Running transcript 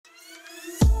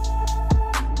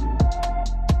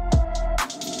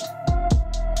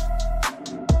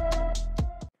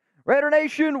Raider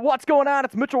Nation, what's going on?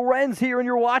 It's Mitchell Renz here, and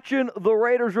you're watching the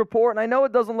Raiders Report. And I know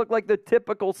it doesn't look like the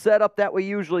typical setup that we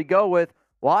usually go with.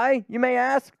 Why, you may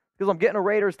ask? Because I'm getting a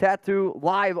Raiders tattoo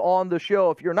live on the show.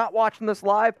 If you're not watching this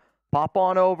live, pop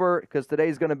on over, because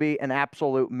today's going to be an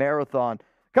absolute marathon.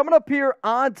 Coming up here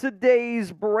on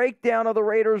today's breakdown of the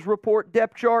Raiders Report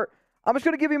depth chart, I'm just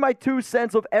going to give you my 2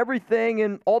 cents of everything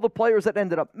and all the players that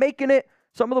ended up making it.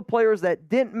 Some of the players that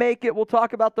didn't make it. We'll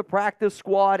talk about the practice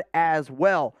squad as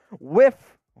well. If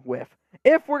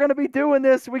we're going to be doing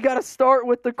this, we got to start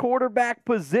with the quarterback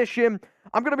position.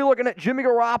 I'm going to be looking at Jimmy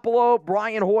Garoppolo,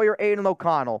 Brian Hoyer, Aidan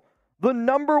O'Connell. The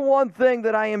number one thing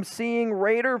that I am seeing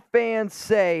Raider fans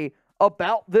say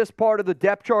about this part of the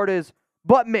depth chart is,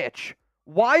 but Mitch,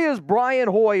 why is Brian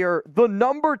Hoyer the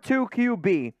number 2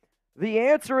 QB? The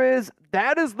answer is,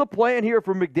 that is the plan here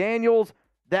for McDaniels.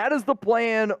 That is the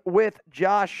plan with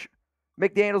Josh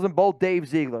McDaniels and both Dave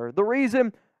Ziegler. The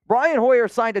reason, Brian Hoyer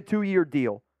signed a 2-year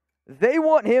deal. They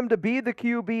want him to be the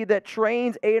QB that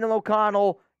trains Aidan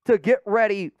O'Connell to get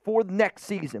ready for the next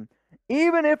season.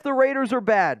 Even if the Raiders are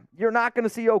bad, you're not going to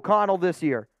see O'Connell this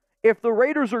year. If the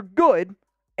Raiders are good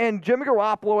and Jimmy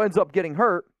Garoppolo ends up getting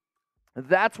hurt,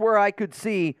 that's where I could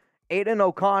see Aidan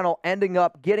O'Connell ending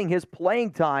up getting his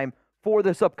playing time for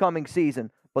this upcoming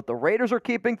season. But the Raiders are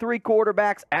keeping 3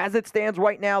 quarterbacks. As it stands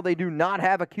right now, they do not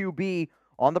have a QB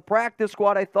on the practice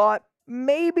squad. I thought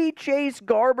maybe Chase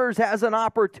Garbers has an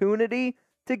opportunity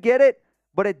to get it,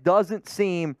 but it doesn't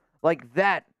seem like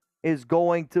that is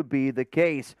going to be the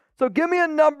case. So give me a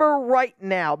number right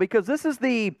now, because this is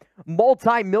the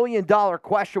multi-million-dollar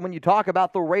question when you talk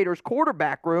about the Raiders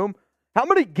quarterback room. How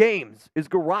many games is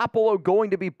Garoppolo going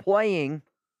to be playing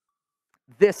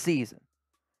this season?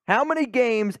 How many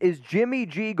games is Jimmy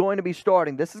G going to be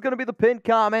starting? This is going to be the pinned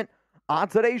comment on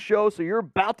today's show, so you're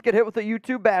about to get hit with a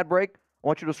YouTube bad break. I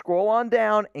want you to scroll on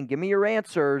down and give me your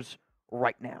answers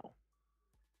right now.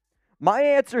 My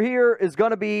answer here is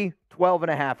going to be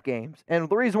 12.5 games. And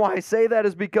the reason why I say that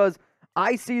is because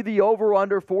I see the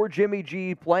over-under for Jimmy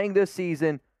G playing this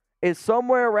season is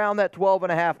somewhere around that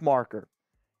 12.5 marker.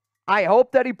 I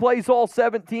hope that he plays all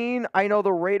 17. I know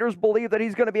the Raiders believe that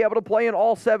he's going to be able to play in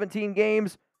all 17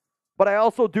 games. But I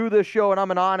also do this show, and I'm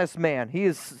an honest man. He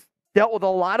has dealt with a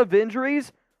lot of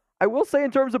injuries. I will say, in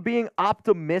terms of being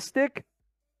optimistic,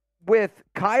 with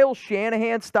Kyle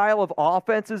Shanahan's style of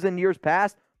offenses in years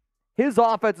past, his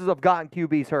offenses have gotten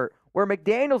QBs hurt, where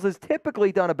McDaniels has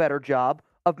typically done a better job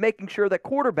of making sure that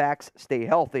quarterbacks stay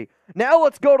healthy. Now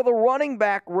let's go to the running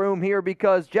back room here,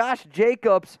 because Josh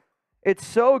Jacobs, it's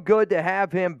so good to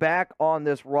have him back on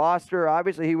this roster.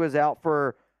 Obviously, he was out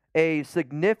for a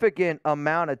significant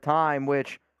amount of time,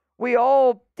 which we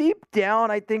all deep down,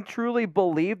 I think, truly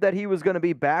believed that he was going to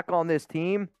be back on this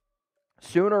team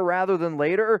sooner rather than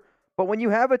later. But when you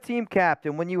have a team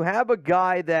captain, when you have a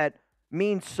guy that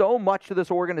means so much to this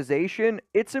organization,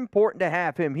 it's important to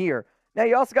have him here. Now,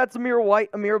 you also got Zamir White,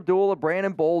 Ameer Abdullah,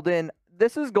 Brandon Bolden.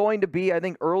 This is going to be, I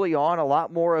think, early on, a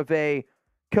lot more of a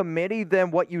committee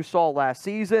than what you saw last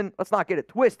season. Let's not get it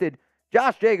twisted.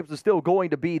 Josh Jacobs is still going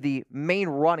to be the main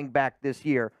running back this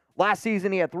year. Last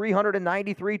season, he had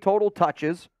 393 total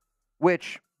touches,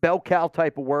 which bell cow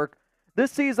type of work.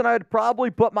 This season, I'd probably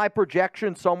put my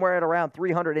projection somewhere at around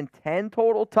 310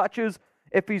 total touches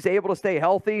if he's able to stay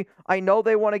healthy. I know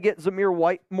they want to get Zamir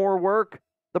White more work.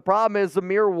 The problem is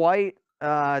Zamir White,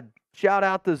 shout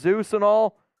out to Zeus and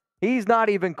all, he's not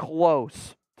even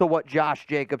close to what Josh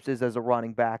Jacobs is as a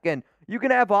running back. And you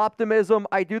can have optimism.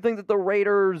 I do think that the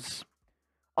Raiders'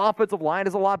 offensive line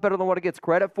is a lot better than what it gets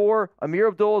credit for. Ameer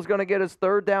Abdullah is going to get his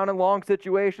 3rd down in long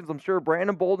situations. I'm sure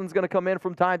Brandon Bolden's going to come in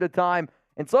from time to time.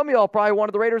 And some of y'all probably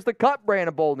wanted the Raiders to cut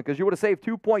Brandon Bolden because you would have saved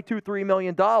 $2.23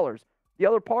 million. The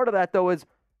other part of that, though, is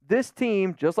this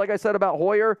team, just like I said about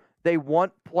Hoyer, they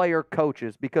want player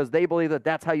coaches because they believe that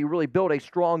that's how you really build a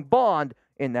strong bond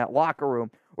in that locker room.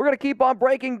 We're going to keep on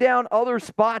breaking down other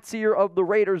spots here of the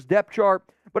Raiders depth chart.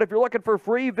 But if you're looking for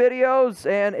free videos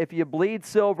and if you bleed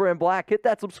silver and black, hit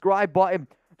that subscribe button,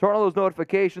 turn on those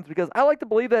notifications, because I like to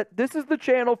believe that this is the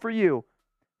channel for you.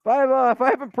 If I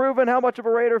haven't proven how much of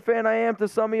a Raider fan I am to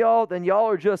some of y'all, then y'all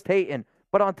are just hating.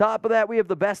 But on top of that, we have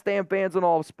the best damn fans in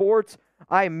all of sports.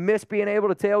 I miss being able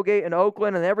to tailgate in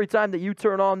Oakland, and every time that you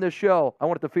turn on this show, I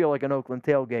want it to feel like an Oakland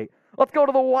tailgate. Let's go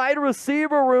to the wide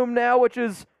receiver room now, which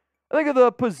is, I think, of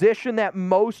the position that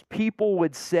most people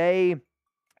would say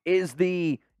is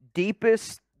the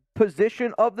deepest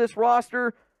position of this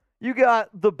roster. You got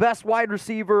the best wide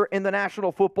receiver in the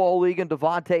National Football League in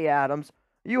Davante Adams.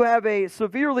 You have a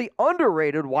severely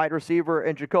underrated wide receiver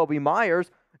in Jakobi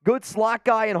Meyers. Good slot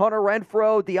guy in Hunter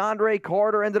Renfrow. DeAndre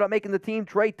Carter ended up making the team.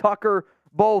 Tre Tucker,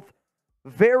 both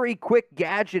very quick,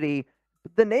 gadgety.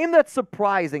 But the name that's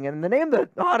surprising, and the name that,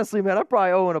 honestly, man, I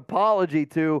probably owe an apology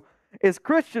to, is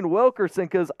Kristian Wilkerson,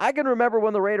 because I can remember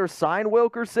when the Raiders signed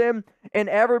Wilkerson, and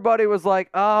everybody was like,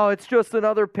 oh, it's just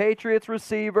another Patriots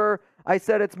receiver. I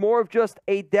said it's more of just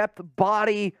a depth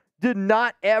body. Did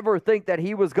not ever think that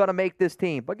he was going to make this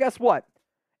team. But guess what?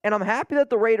 And I'm happy that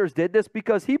the Raiders did this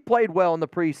because he played well in the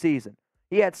preseason.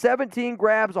 He had 17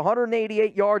 grabs,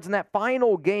 188 yards in that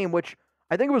final game, which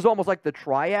I think it was almost like the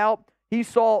tryout. He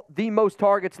saw the most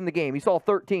targets in the game. He saw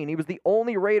 13. He was the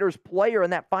only Raiders player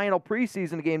in that final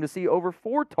preseason game to see over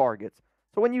 4 targets.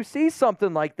 So when you see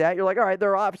something like that, you're like, all right,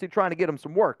 they're obviously trying to get him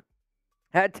some work.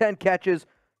 Had 10 catches,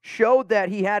 showed that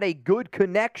he had a good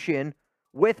connection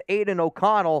with Aidan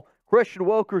O'Connell. Kristian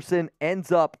Wilkerson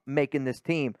ends up making this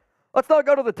team. Let's now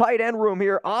go to the tight end room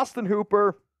here. Austin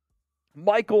Hooper,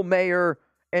 Michael Mayer,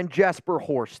 and Jesper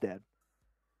Horsted.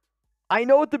 I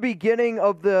know at the beginning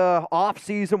of the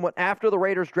offseason, after the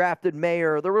Raiders drafted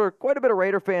Mayer, there were quite a bit of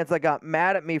Raider fans that got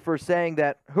mad at me for saying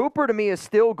that Hooper, to me, is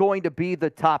still going to be the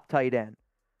top tight end.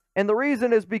 And the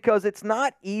reason is because it's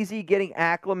not easy getting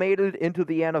acclimated into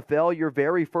the NFL your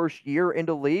very first year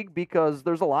into league, because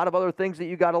there's a lot of other things that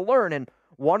you got to learn. And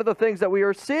one of the things that we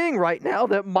are seeing right now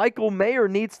that Michael Mayer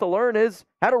needs to learn is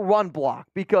how to run block,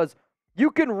 because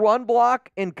you can run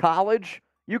block in college,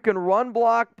 you can run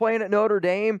block playing at Notre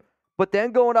Dame, but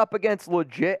then going up against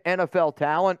legit NFL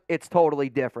talent, it's totally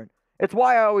different. It's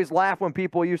why I always laugh when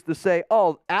people used to say,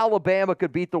 oh, Alabama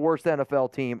could beat the worst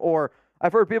NFL team. Or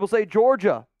I've heard people say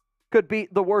Georgia could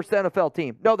beat the worst NFL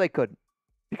team. No, they couldn't,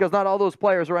 because not all those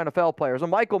players are NFL players.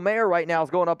 And Michael Mayer right now is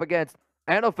going up against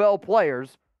NFL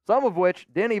players, some of which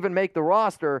didn't even make the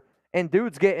roster, and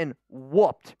dude's getting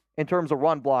whooped in terms of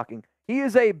run blocking. He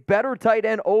is a better tight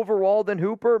end overall than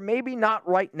Hooper, maybe not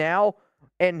right now,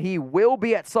 and he will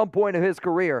be at some point of his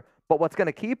career. But what's going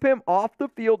to keep him off the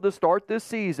field to start this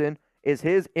season is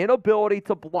his inability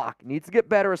to block. He needs to get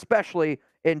better, especially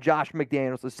in Josh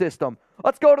McDaniels' system.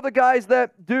 Let's go to the guys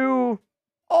that do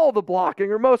all the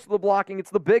blocking, or most of the blocking. It's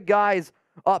the big guys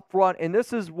up front, and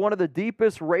this is one of the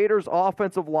deepest Raiders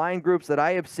offensive line groups that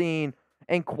I have seen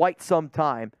in quite some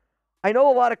time. I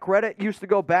know a lot of credit used to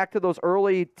go back to those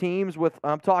early teams with,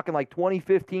 I'm talking like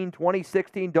 2015,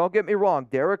 2016. Don't get me wrong,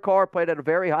 Derek Carr played at a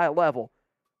very high level.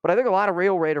 But I think a lot of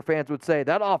real Raider fans would say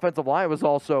that offensive line was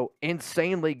also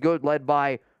insanely good, led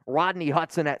by Rodney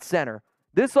Hudson at center.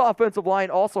 This offensive line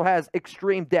also has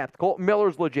extreme depth. Kolton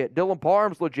Miller's legit. Dylan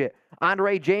Parham's legit.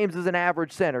 Andre James is an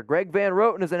average center. Greg Van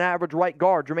Roten is an average right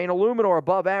guard. Jermaine Eluemunor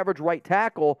above average right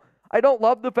tackle. I don't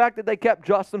love the fact that they kept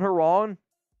Justin Herron,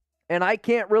 and I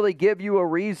can't really give you a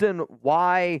reason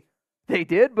why they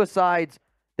did, besides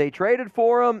they traded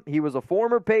for him. He was a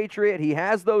former Patriot. He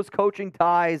has those coaching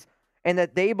ties, and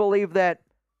that they believe that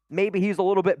maybe he's a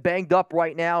little bit banged up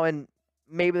right now, and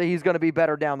maybe he's going to be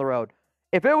better down the road.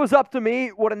 If it was up to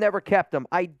me, would have never kept him.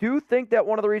 I do think that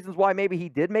one of the reasons why maybe he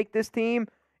did make this team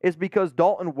is because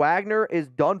Dalton Wagner is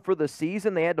done for the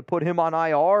season. They had to put him on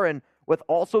IR, and with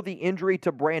also the injury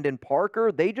to Brandon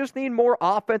Parker, they just need more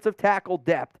offensive tackle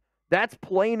depth. That's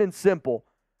plain and simple.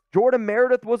 Jordan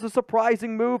Meredith was a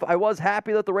surprising move. I was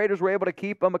happy that the Raiders were able to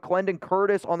keep McClendon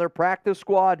Curtis on their practice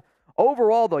squad.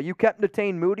 Overall, though, you kept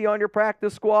Natane Moody on your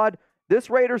practice squad. This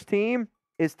Raiders team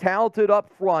is talented up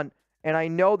front, and I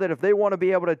know that if they want to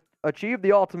be able to achieve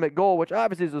the ultimate goal, which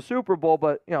obviously is a Super Bowl,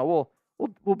 but you know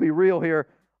we'll be real here.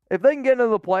 If they can get into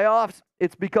the playoffs,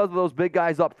 it's because of those big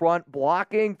guys up front,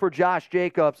 blocking for Josh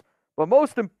Jacobs, but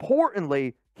most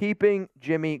importantly, keeping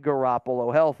Jimmy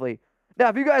Garoppolo healthy. Now,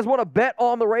 if you guys want to bet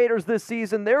on the Raiders this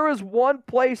season, there is one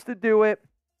place to do it,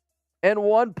 and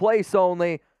one place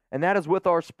only, and that is with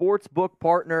our sportsbook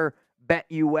partner,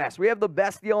 BetUS. We have the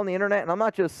best deal on the internet, and I'm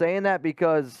not just saying that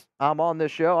because I'm on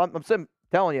this show. I'm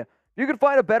telling you, if you can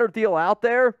find a better deal out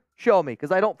there, show me,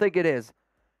 because I don't think it is.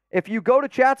 If you go to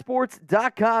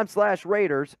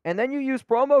chatsports.com/Raiders, and then you use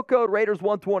promo code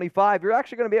Raiders125, you're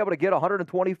actually going to be able to get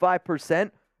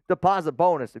 125% deposit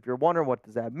bonus. If you're wondering what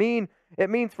does that mean, it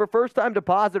means for first-time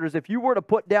depositors, if you were to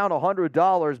put down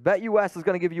 $100, BetUS is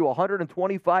going to give you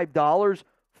 $125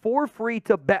 for free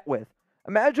to bet with.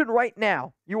 Imagine right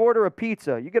now, you order a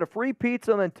pizza, you get a free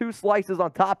pizza and then 2 slices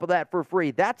on top of that for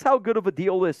free. That's how good of a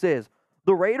deal this is.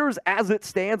 The Raiders, as it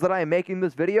stands that I am making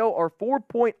this video, are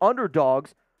 4-point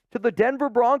underdogs to the Denver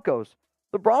Broncos.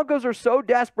 The Broncos are so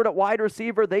desperate at wide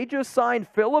receiver, they just signed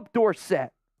Philip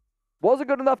Dorsett. Wasn't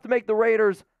good enough to make the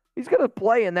Raiders. He's going to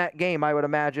play in that game, I would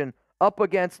imagine, up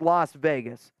against Las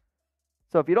Vegas.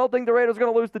 So if you don't think the Raiders are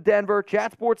going to lose to Denver,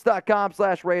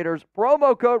 chatsports.com/Raiders.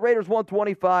 Promo code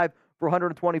Raiders125 for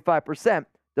 125%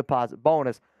 deposit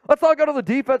bonus. Let's all go to the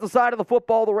defensive side of the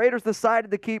football. The Raiders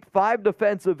decided to keep 5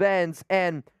 defensive ends,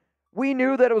 and we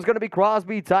knew that it was going to be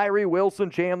Crosby, Tyree, Wilson,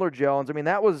 Chandler Jones. I mean,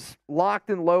 that was locked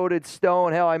and loaded,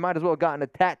 stone. Hell, I might as well have gotten a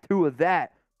tattoo of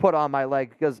that put on my leg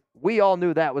because we all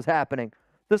knew that was happening.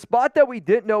 The spot that we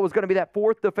didn't know was going to be that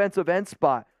 4th defensive end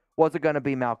spot. Was it going to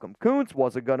be Malcolm Kuntz?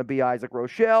 Was it going to be Isaac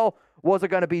Rochelle? Was it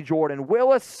going to be Jordan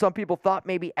Willis? Some people thought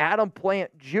maybe Adam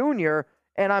Plant Jr.,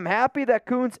 and I'm happy that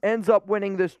Kuntz ends up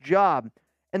winning this job.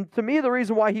 And to me, the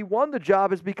reason why he won the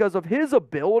job is because of his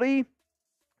ability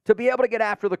to be able to get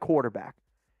after the quarterback.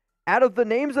 Out of the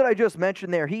names that I just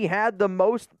mentioned there, he had the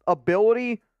most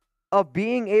ability of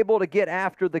being able to get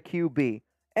after the QB.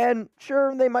 And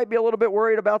sure, they might be a little bit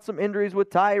worried about some injuries with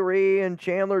Tyree and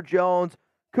Chandler Jones.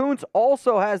 Kuntz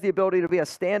also has the ability to be a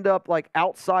stand-up, like,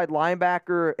 outside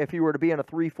linebacker if he were to be in a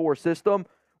 3-4 system,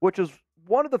 which is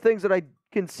one of the things that I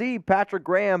can see Patrick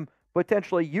Graham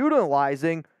potentially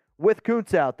utilizing with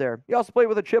Kuntz out there. He also played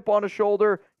with a chip on his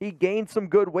shoulder. He gained some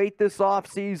good weight this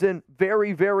offseason.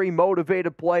 Very, very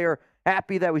motivated player.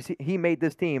 Happy that he made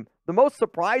this team. The most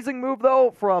surprising move,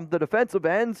 though, from the defensive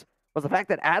ends was the fact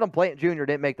that Adam Plant Jr.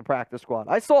 didn't make the practice squad.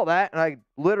 I saw that, and I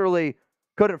literally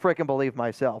couldn't freaking believe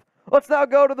myself. Let's now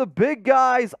go to the big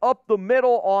guys up the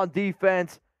middle on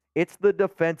defense. It's the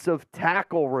defensive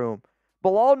tackle room.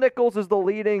 Bilal Nichols is the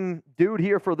leading dude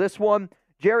here for this one.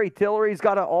 Jerry Tillery's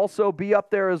got to also be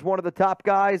up there as one of the top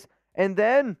guys. And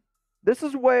then this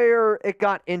is where it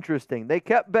got interesting. They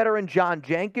kept veteran John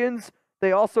Jenkins.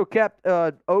 They also kept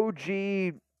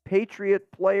OG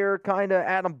Patriot player, kind of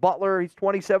Adam Butler. He's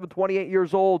 27, 28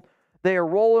 years old. They are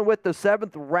rolling with the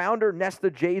 7th rounder,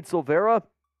 Nesta Jade Silvera.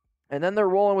 And then they're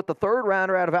rolling with the 3rd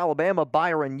rounder out of Alabama,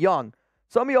 Byron Young.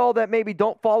 Some of y'all that maybe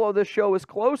don't follow this show as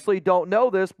closely don't know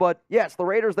this, but yes, the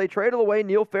Raiders, they traded away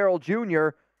Neil Farrell Jr.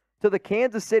 to the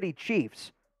Kansas City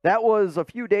Chiefs. That was a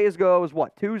few days ago. It was,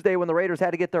 Tuesday when the Raiders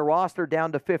had to get their roster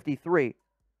down to 53.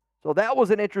 So that was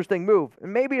an interesting move.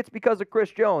 And maybe it's because of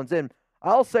Chris Jones. And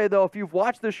I'll say, though, if you've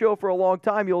watched the show for a long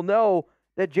time, you'll know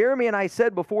that Jeremy and I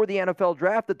said before the NFL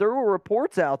draft that there were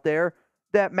reports out there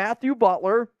that Matthew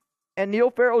Butler and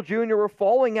Neil Farrell Jr. were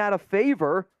falling out of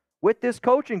favor with this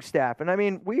coaching staff. And, I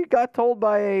mean, we got told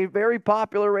by a very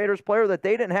popular Raiders player that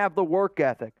they didn't have the work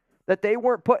ethic, that they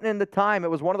weren't putting in the time.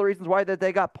 It was one of the reasons why that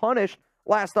they got punished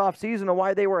last offseason and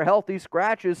why they were healthy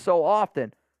scratches so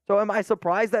often. So am I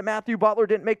surprised that Matthew Butler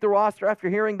didn't make the roster after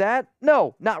hearing that?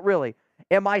 No, not really.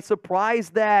 Am I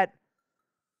surprised that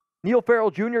Neil Farrell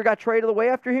Jr. got traded away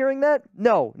after hearing that?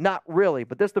 No, not really.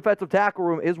 But this defensive tackle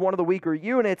room is one of the weaker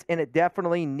units, and it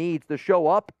definitely needs to show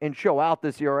up and show out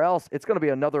this year, or else it's going to be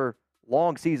another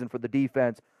long season for the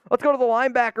defense. Let's go to the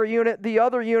linebacker unit. The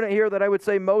other unit here that I would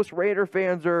say most Raider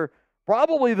fans are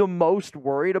probably the most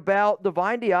worried about.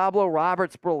 Divine Diablo,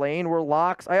 Robert Spillane were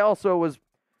locks. I also was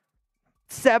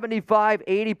 75,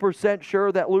 80%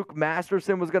 sure that Luke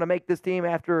Masterson was going to make this team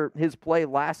after his play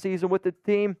last season with the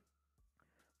team.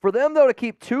 For them, though, to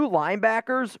keep 2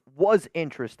 linebackers was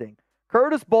interesting.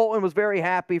 Curtis Bolton was very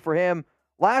happy for him.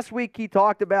 Last week, he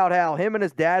talked about how him and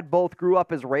his dad both grew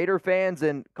up as Raider fans,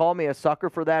 and call me a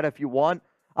sucker for that if you want.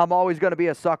 I'm always going to be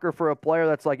a sucker for a player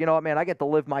that's like, you know what, man, I get to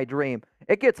live my dream.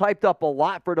 It gets hyped up a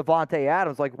lot for Davante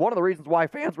Adams. Like, one of the reasons why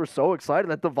fans were so excited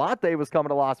that Davante was coming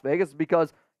to Las Vegas is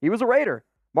because he was a Raider.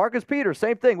 Marcus Peters,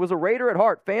 same thing, was a Raider at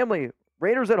heart. Family,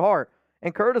 Raiders at heart.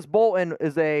 And Curtis Bolton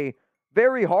is a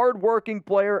very hard-working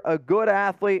player, a good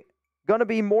athlete, going to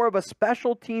be more of a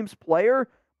special teams player.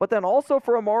 But then also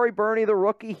for Amari Burney, the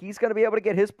rookie, he's going to be able to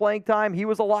get his playing time. He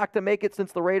was a lock to make it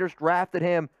since the Raiders drafted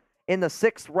him in the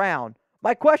 6th round.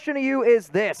 My question to you is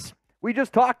this. We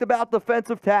just talked about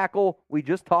defensive tackle. We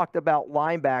just talked about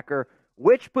linebacker.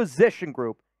 Which position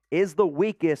group is the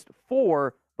weakest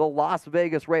for the Las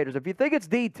Vegas Raiders? If you think it's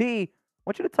DT, I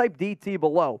want you to type DT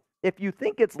below. If you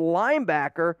think it's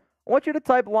linebacker, I want you to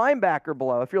type linebacker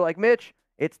below. If you're like, Mitch,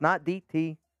 it's not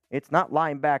DT, it's not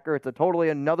linebacker, it's a totally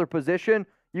another position,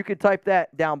 you can type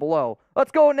that down below. Let's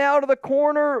go now to the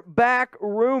cornerback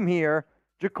room here.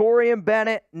 Jacorian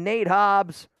Bennett, Nate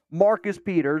Hobbs, Marcus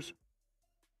Peters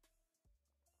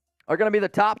are going to be the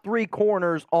top 3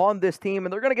 corners on this team,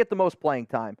 and they're going to get the most playing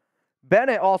time.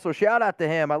 Bennett also, shout out to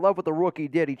him. I love what the rookie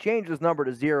did. He changed his number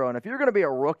to 0, and if you're going to be a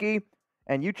rookie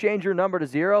and you change your number to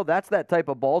 0, that's that type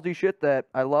of ballsy shit that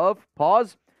I love.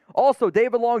 Pause. Also,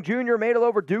 David Long Jr. made it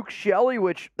over Duke Shelley,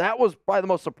 which that was probably the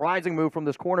most surprising move from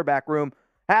this cornerback room.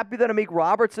 Happy that Amik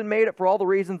Robertson made it for all the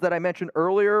reasons that I mentioned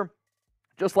earlier,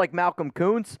 just like Malcolm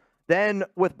Kuntz. Then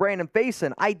with Brandon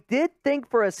Faison, I did think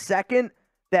for a second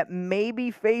that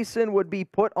maybe Faison would be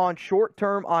put on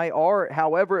short-term IR.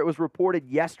 However, it was reported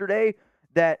yesterday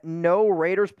that no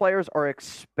Raiders players are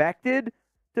expected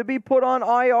to be put on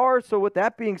IR. So with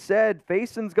that being said,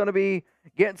 Faison's going to be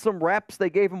getting some reps. They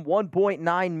gave him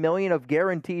 $1.9 million of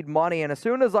guaranteed money. And as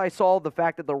soon as I saw the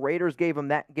fact that the Raiders gave him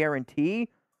that guarantee,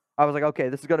 I was like, okay,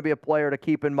 this is going to be a player to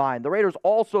keep in mind. The Raiders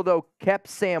also, though, kept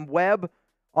Sam Webb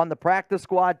on the practice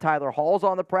squad. Tyler Hall's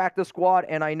on the practice squad.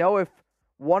 And I know if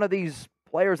one of these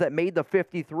players that made the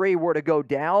 53 were to go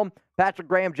down, Patrick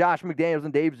Graham, Josh McDaniels,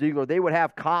 and Dave Ziegler, they would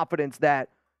have confidence that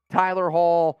Tyler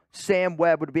Hall, Sam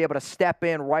Webb would be able to step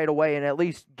in right away and at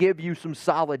least give you some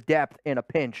solid depth in a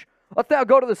pinch. Let's now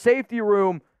go to the safety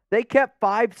room. They kept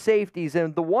 5 safeties,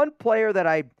 and the one player that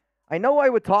I know I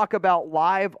would talk about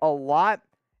live a lot,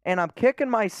 and I'm kicking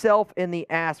myself in the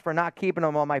ass for not keeping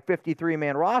him on my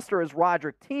 53-man roster, is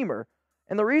Roderick Teamer.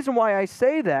 And the reason why I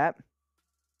say that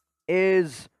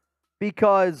is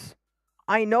because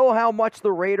I know how much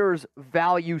the Raiders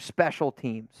value special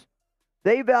teams.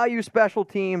 They value special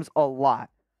teams a lot.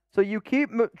 So you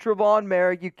keep Trevon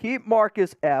Merrick, you keep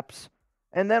Marcus Epps,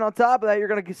 and then on top of that, you're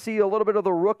going to see a little bit of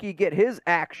the rookie get his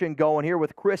action going here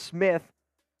with Chris Smith.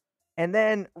 And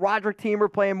then Roderick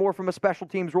Teamer playing more from a special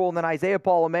teams role, and then Isaiah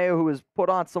Palameo, who has put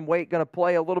on some weight, going to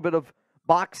play a little bit of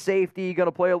box safety, going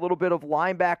to play a little bit of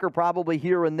linebacker probably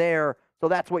here and there. So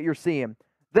that's what you're seeing.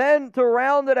 Then to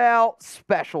round it out,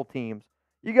 special teams.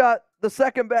 You got the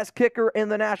second best kicker in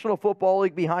the National Football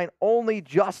League behind only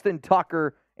Justin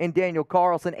Tucker and Daniel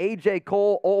Carlson. A.J.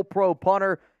 Cole, all-pro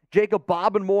punter. Jacob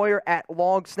Moyer at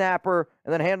long snapper,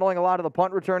 and then handling a lot of the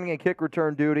punt returning and kick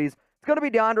return duties. It's going to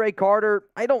be DeAndre Carter.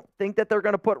 I don't think that they're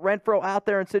going to put Renfrow out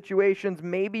there in situations,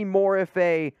 maybe more if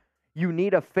you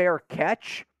need a fair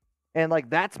catch, and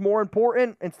that's more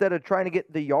important instead of trying to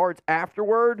get the yards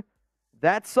afterward.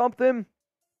 That's something.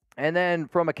 And then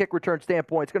from a kick return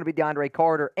standpoint, it's going to be DeAndre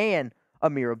Carter and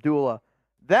Ameer Abdullah.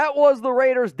 That was the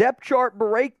Raiders depth chart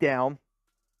breakdown.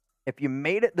 If you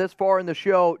made it this far in the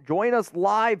show, join us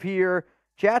live here.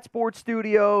 Chat Sports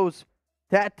Studios,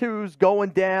 tattoos going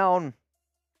down.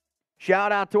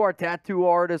 Shout out to our tattoo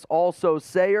artist, also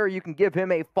Sayer. You can give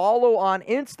him a follow on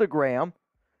Instagram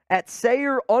at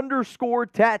Sayer_tattoo.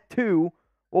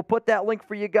 We'll put that link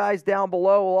for you guys down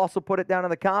below. We'll also put it down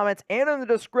in the comments and in the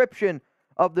description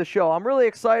of the show. I'm really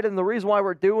excited, and the reason why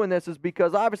we're doing this is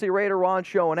because obviously Raider Ron's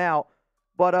showing out,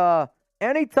 but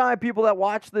anytime people that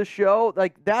watch this show,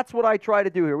 that's what I try to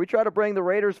do here. We try to bring the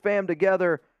Raiders fam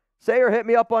together. Sayer hit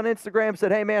me up on Instagram,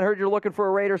 said, hey man, heard you're looking for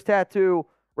a Raiders tattoo.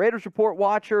 Raiders Report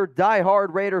watcher,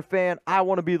 diehard Raider fan, I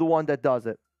want to be the one that does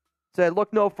it. Said,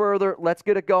 look no further, let's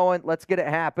get it going, let's get it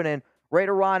happening.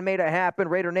 Raider Ron made it happen,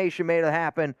 Raider Nation made it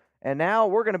happen, and now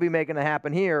we're going to be making it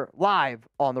happen here live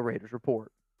on the Raiders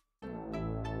Report.